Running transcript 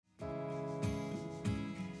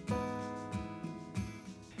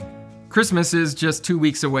Christmas is just 2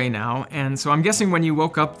 weeks away now, and so I'm guessing when you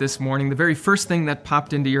woke up this morning, the very first thing that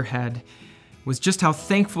popped into your head was just how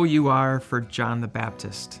thankful you are for John the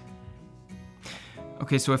Baptist.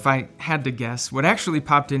 Okay, so if I had to guess, what actually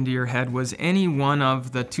popped into your head was any one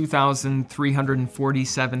of the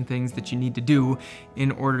 2,347 things that you need to do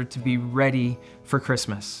in order to be ready for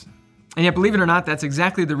Christmas. And yet, believe it or not, that's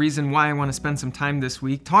exactly the reason why I want to spend some time this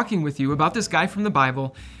week talking with you about this guy from the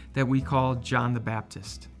Bible that we call John the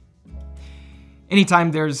Baptist.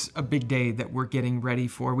 Anytime there's a big day that we're getting ready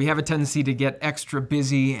for, we have a tendency to get extra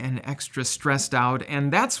busy and extra stressed out,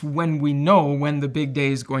 and that's when we know when the big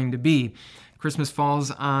day is going to be. Christmas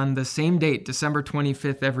falls on the same date, December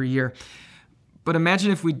 25th every year. But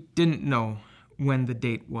imagine if we didn't know when the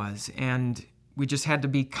date was, and we just had to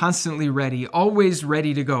be constantly ready, always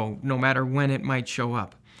ready to go, no matter when it might show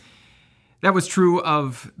up. That was true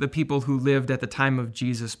of the people who lived at the time of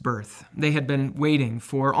Jesus' birth. They had been waiting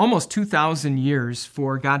for almost 2,000 years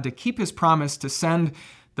for God to keep his promise to send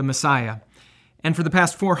the Messiah. And for the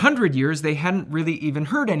past 400 years, they hadn't really even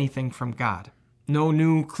heard anything from God. No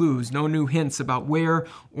new clues, no new hints about where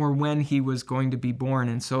or when he was going to be born.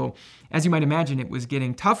 And so, as you might imagine, it was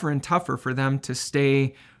getting tougher and tougher for them to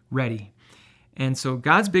stay ready. And so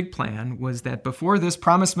God's big plan was that before this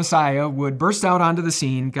promised Messiah would burst out onto the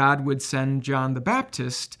scene, God would send John the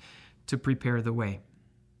Baptist to prepare the way.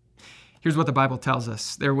 Here's what the Bible tells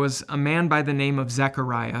us. There was a man by the name of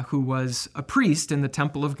Zechariah who was a priest in the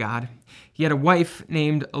temple of God. He had a wife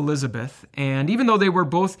named Elizabeth, and even though they were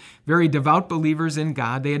both very devout believers in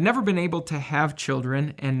God, they had never been able to have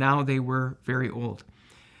children, and now they were very old.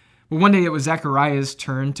 Well, one day it was Zechariah's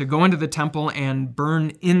turn to go into the temple and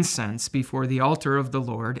burn incense before the altar of the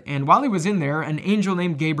Lord. And while he was in there, an angel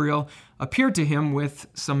named Gabriel appeared to him with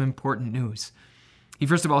some important news. He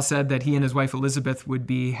first of all said that he and his wife Elizabeth would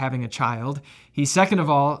be having a child. He second of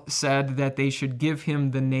all said that they should give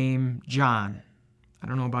him the name John. I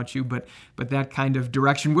don't know about you, but that kind of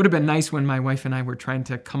direction would have been nice when my wife and I were trying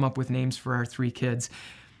to come up with names for our 3 kids.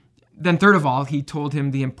 Then third of all, he told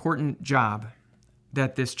him the important job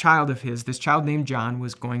that this child of his, this child named John,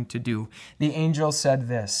 was going to do. The angel said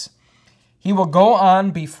this: "He will go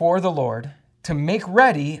on before the Lord to make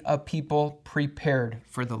ready a people prepared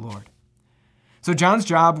for the Lord." So John's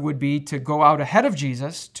job would be to go out ahead of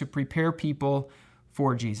Jesus to prepare people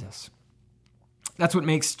for Jesus. That's what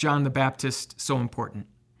makes John the Baptist so important.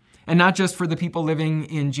 And not just for the people living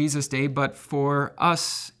in Jesus' day, but for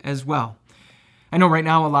us as well. I know right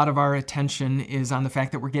now a lot of our attention is on the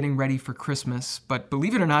fact that we're getting ready for Christmas, but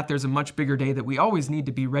believe it or not, there's a much bigger day that we always need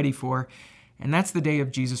to be ready for, and that's the day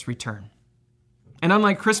of Jesus' return. And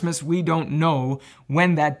unlike Christmas, we don't know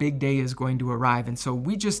when that big day is going to arrive, and so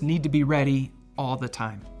we just need to be ready all the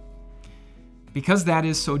time. Because that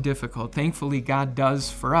is so difficult, thankfully God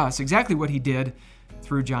does for us exactly what he did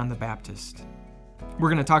through John the Baptist. We're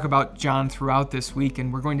going to talk about John throughout this week,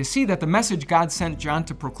 and we're going to see that the message God sent John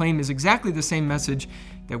to proclaim is exactly the same message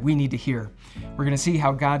that we need to hear. We're going to see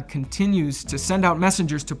how God continues to send out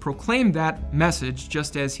messengers to proclaim that message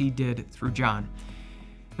just as he did through John.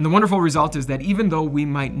 And the wonderful result is that even though we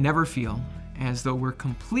might never feel as though we're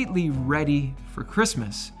completely ready for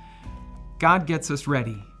Christmas, God gets us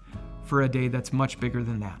ready for a day that's much bigger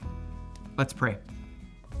than that. Let's pray.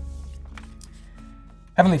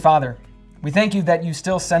 Heavenly Father, we thank you that you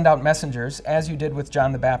still send out messengers, as you did with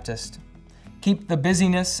John the Baptist. Keep the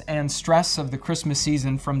busyness and stress of the Christmas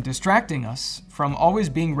season from distracting us from always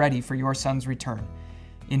being ready for your Son's return.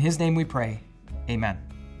 In his name we pray, amen.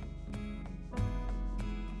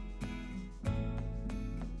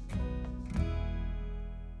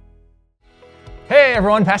 Hey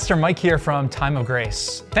everyone, Pastor Mike here from Time of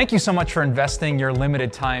Grace. Thank you so much for investing your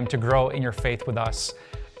limited time to grow in your faith with us.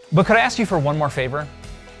 But could I ask you for one more favor?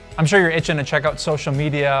 I'm sure you're itching to check out social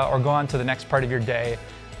media or go on to the next part of your day,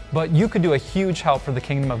 but you could do a huge help for the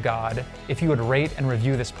kingdom of God if you would rate and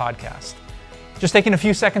review this podcast. Just taking a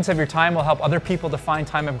few seconds of your time will help other people to find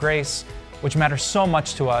Time of Grace, which matters so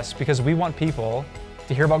much to us because we want people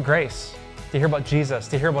to hear about grace, to hear about Jesus,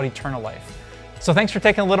 to hear about eternal life. So thanks for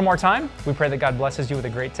taking a little more time. We pray that God blesses you with a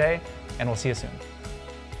great day, and we'll see you soon.